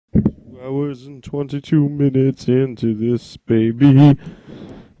2 hours and 22 minutes into this, baby.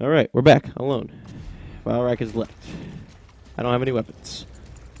 Alright, we're back. Alone. File rack is left. I don't have any weapons.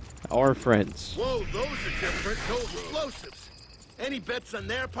 Our friends. Whoa, those are different. No explosives. Any bets on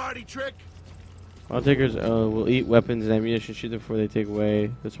their party trick? File takers will eat weapons and ammunition, shoot them before they take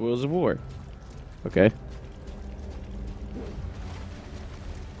away the spoils of war. Okay.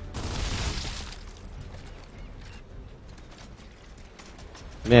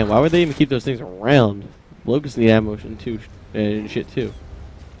 Man, why would they even keep those things around? Locusts need ammo too, and shit too.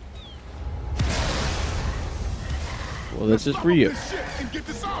 Well, this is for you.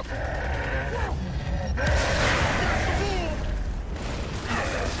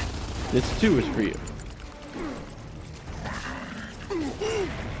 This too is for you.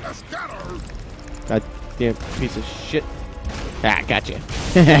 God damn piece of shit. Ah, gotcha.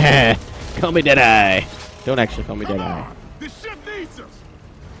 Call me Deadeye. Don't actually call me Deadeye. This ship needs us.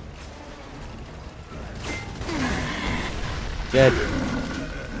 Dead.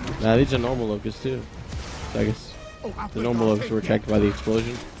 Nah, these are normal locusts too. So I guess the normal locusts were attacked by the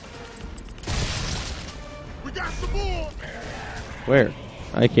explosion. We got some more. Where?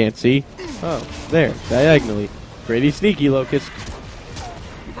 I can't see. Oh, there. Diagonally. Pretty sneaky, locust.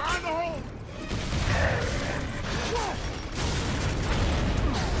 Find the hole.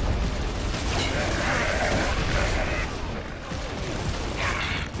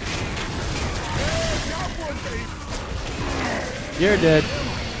 You're dead.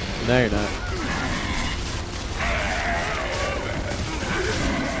 No, you're not.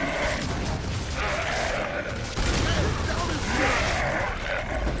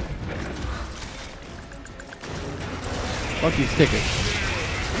 Fuck these tickets.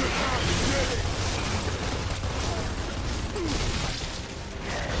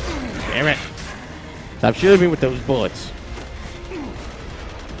 Damn it. Stop shooting me with those bullets.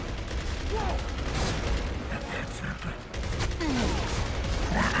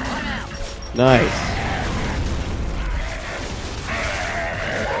 Nice.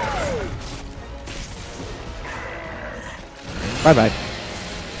 Bye-bye. Yeah,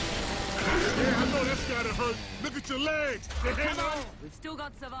 I know that's gotta hurt. Look at your legs. They're hanging on. We've still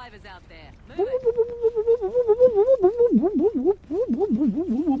got survivors out there.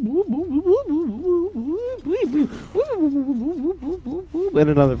 Let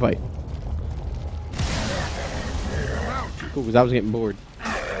another fight. Cool, because I was getting bored.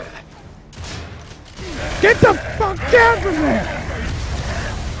 Get the fuck down from there!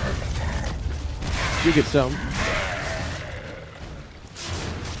 You get some.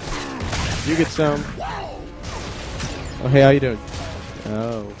 You get some. Oh, hey, how you doing?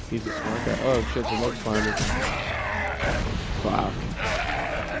 Oh, he's a smart guy. Oh, shit, the looks climber. Wow.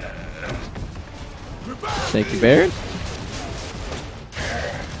 Thank you, Baron.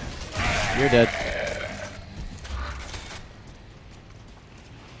 You're dead.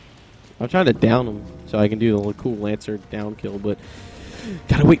 I'm trying to down him so I can do the cool Lancer down kill, but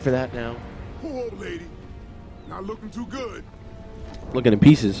gotta wait for that now. Poor old lady. Not looking too good. Looking in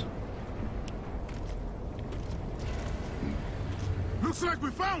pieces. Looks like we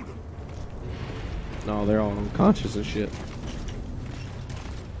found her. No, they're all unconscious and shit.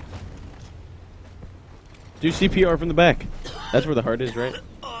 Do CPR from the back. That's where the heart is, right?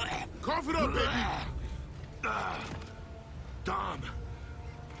 Cough it up, baby. Dom.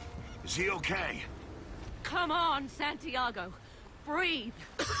 Is he okay? Come on, Santiago. Breathe.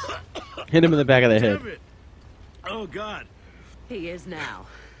 Hit him in the back of the head. Damn it. Oh, God. He is now.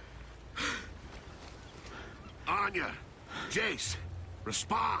 Anya. Jace.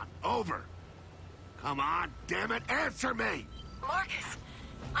 Respond. Over. Come on, damn it. Answer me. Marcus,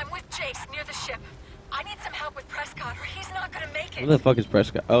 I'm with Jace near the ship. I need some help with Prescott or he's not gonna make it. Where the fuck is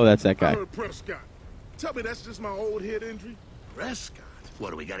Prescott? Oh, that's that guy. I heard Prescott. Tell me that's just my old head injury? Prescott? What,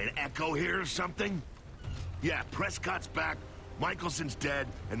 do we got an echo here or something? Yeah, Prescott's back, Michelson's dead,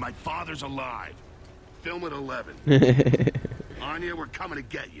 and my father's alive. Film at 11. Anya, we're coming to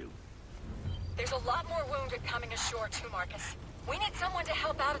get you. There's a lot more wounded coming ashore too, Marcus. We need someone to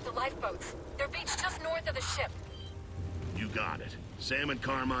help out at the lifeboats. They're beached just north of the ship. You got it. Sam and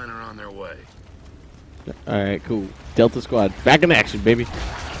Carmine are on their way. Alright, cool. Delta Squad. Back in action, baby.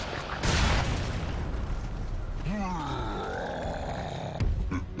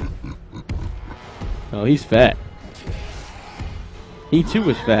 Oh, he's fat. He too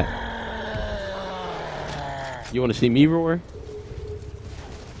is fat. You want to see me roar?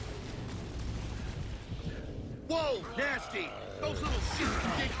 Whoa, nasty! Those little shits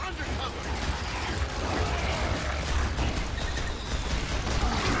can dig undercover!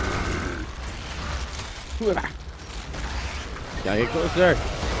 Gotta get closer.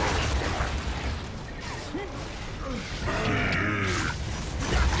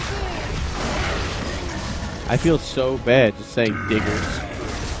 I feel so bad just saying diggers.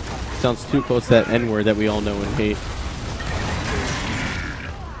 Sounds too close to that N-word that we all know and hate.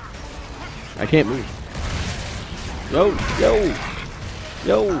 I can't move. Yo, yo,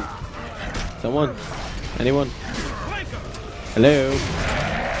 yo. Someone? Anyone? Hello?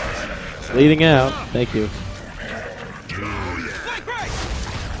 Bleeding out. Thank you.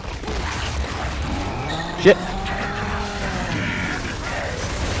 Shit.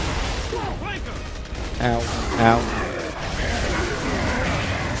 Ow. Ow.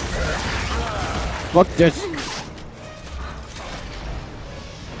 Fuck this.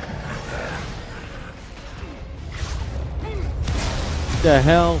 The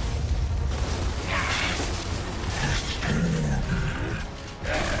hell?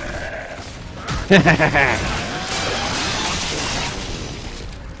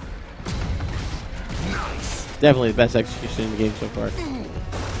 Definitely the best execution in the game so far.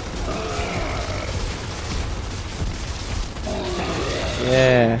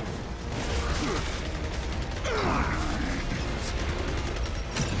 Yeah.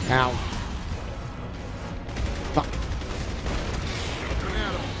 Ow. Fuck.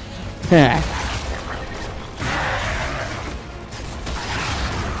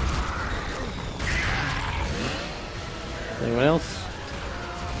 Anyone else?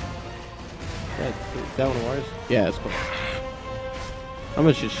 That one of ours? Yeah, that's cool. I'm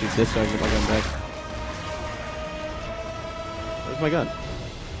gonna just shoot this so I can get my gun back. Where's my gun?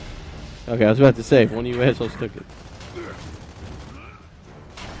 Okay, I was about to say, one of you assholes took it.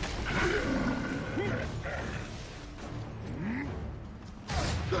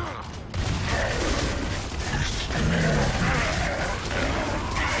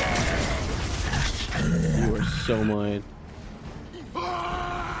 You are so mine.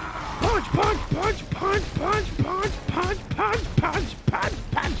 Punch, punch, punch, punch, punch, punch, punch, punch, punch, punch,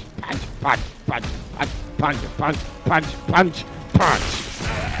 punch, punch, punch, punch, punch, punch, punch, punch, punch.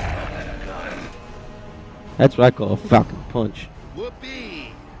 That's what I call a falcon punch.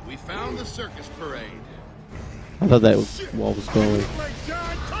 Whoopee! We found the circus parade. I thought that wall was going.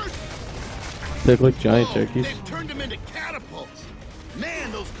 They look like giant turkeys. They've turned them into catapults.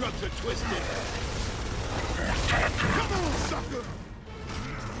 Man, those grubs are twisted. Come on, sucker!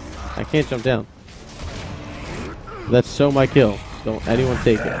 I can't jump down. That's so my kill. Don't anyone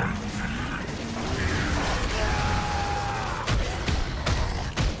take it.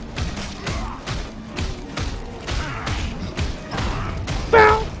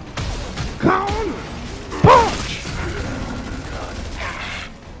 Falcon punch!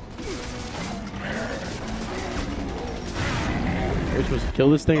 We're supposed to kill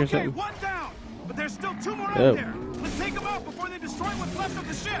this thing or something? Okay, one down, but there's still two more Oh. out there. Let's take them out before they destroy what's left of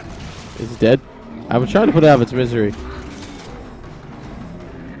the ship. Is it dead? I was trying to put it out of its misery.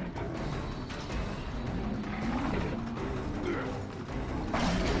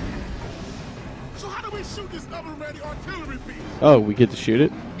 So how do we shoot this oven-ready artillery piece? Oh, we get to shoot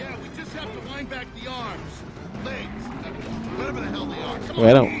it? Yeah, we just have to wind back the arms, legs, whatever the hell they are. Come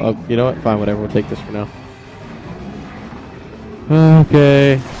Wait, I on. don't. Oh, you know what? Fine, whatever. We'll take this for now.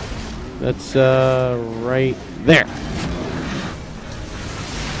 Okay. That's, right there.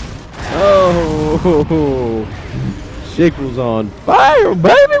 Oh! Shackle's on fire,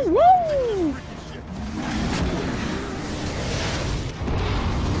 baby! Woo!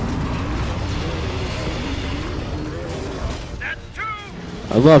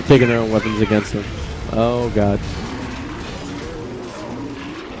 I love taking their own weapons against them. Oh, God.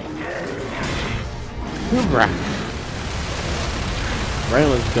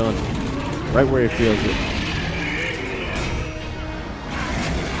 Raylan's done. Right where he feels it.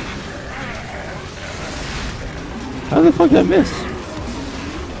 How the fuck did I miss?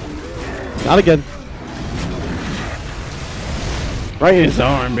 Not again. Right in his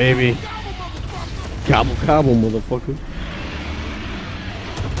arm, baby. Gobble, gobble, motherfucker.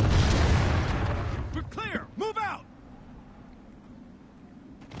 We're clear. Move out.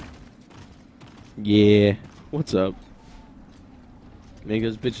 Yeah. What's up? Make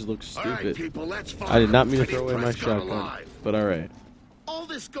those bitches look All right, stupid. people, let's find I did not mean to Teddy throw away my Prescott shotgun, alive. but alright. All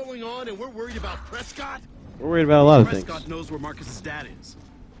this going on, and we're worried about Prescott? We're worried about a lot of things. Prescott knows where Marcus's dad is.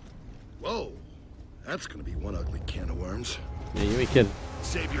 Whoa, that's gonna be one ugly can of worms. Yeah, you ain't kidding.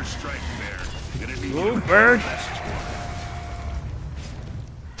 Save your strength, Bear. Gonna need Whoa, you bird.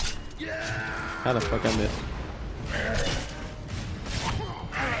 Yeah. How the fuck I missed?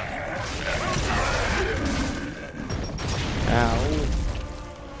 Ow.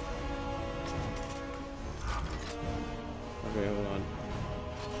 Okay, hold on.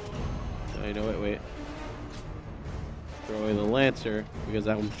 Oh, you know what? Wait. destroy the Lancer because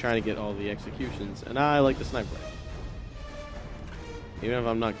I'm trying to get all the executions, and I like the sniper rifle. Even if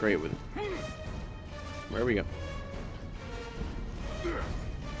I'm not great with it. Where we go?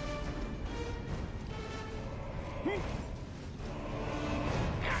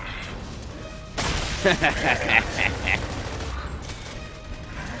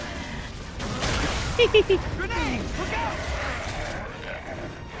 Grenade! Look out!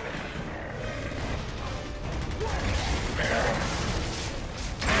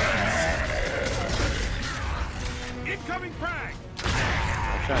 Incoming frag!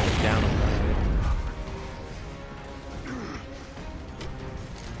 I'm trying to down him.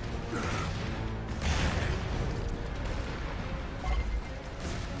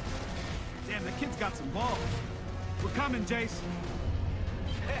 Damn, the kid's got some balls. We're coming, Jace.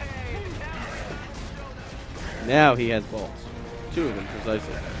 Now he has balls. 2 of them,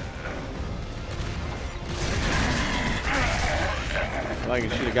 precisely. If I can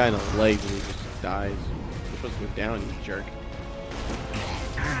shoot a guy in the legs and he just dies. You're supposed to go down, you jerk.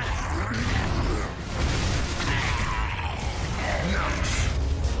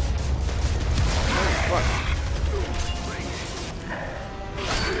 Oh, fuck.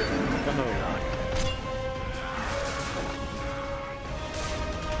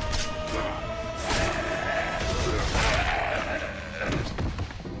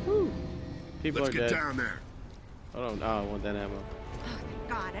 People Let's are get dead. down there. Oh no, I want that ammo. Oh, thank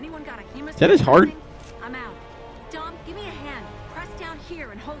God. Anyone got a hemostat? Is that his heart? I'm out. Dom, give me a hand. Press down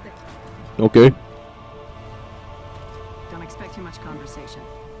here and hold it. Okay. Don't expect too much conversation.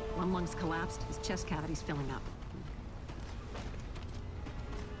 One lung's collapsed, his chest cavity's filling up.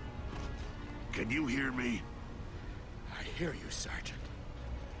 Can you hear me? I hear you, Sergeant.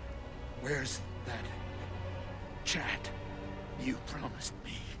 Where's that chat you promised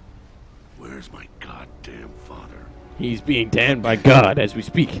me? Where's my goddamn father? He's being damned by God as we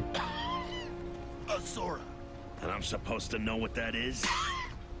speak. Azora. And I'm supposed to know what that is?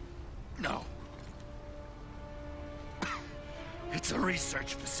 No. It's a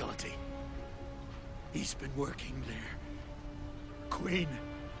research facility. He's been working there. Queen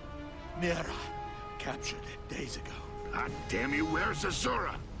Mira captured it days ago. God damn you, where's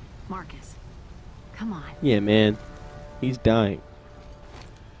Azora? Marcus, come on. Yeah, man. He's dying.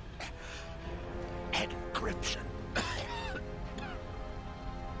 Encryption. That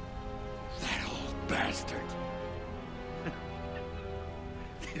old bastard.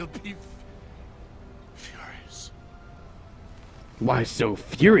 He'll be furious. Why so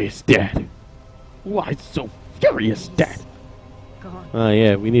furious, Dad? Why so furious, Dad? Go on. Oh,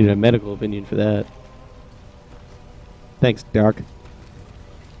 yeah, we needed a medical opinion for that. Thanks, Doc.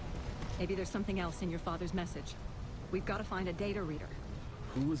 Maybe there's something else in your father's message. We've got to find a data reader.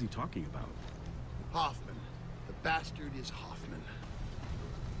 Who was he talking about? Hoffman. The bastard is Hoffman.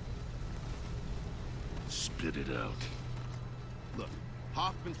 Spit it out. Look,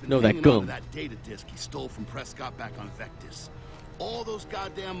 Hoffman's been No, that hanging on gum. to that data disk he stole from Prescott back on Vectis. All those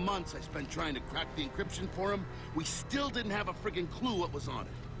goddamn months I spent trying to crack the encryption for him, we still didn't have a friggin' clue what was on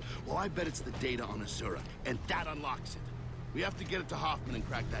it. Well, I bet it's the data on Azura, and that unlocks it. We have to get it to Hoffman and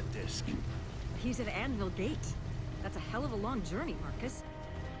crack that disk. He's at Anvil Gate. That's a hell of a long journey, Marcus.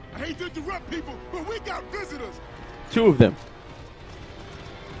 I hate to interrupt people, but we got visitors. 2 of them.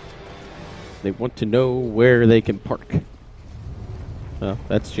 They want to know where they can park. Oh,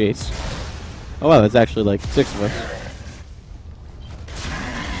 that's Jace. Oh wow, that's actually like 6 of us.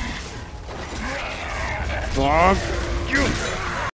 Fuck you!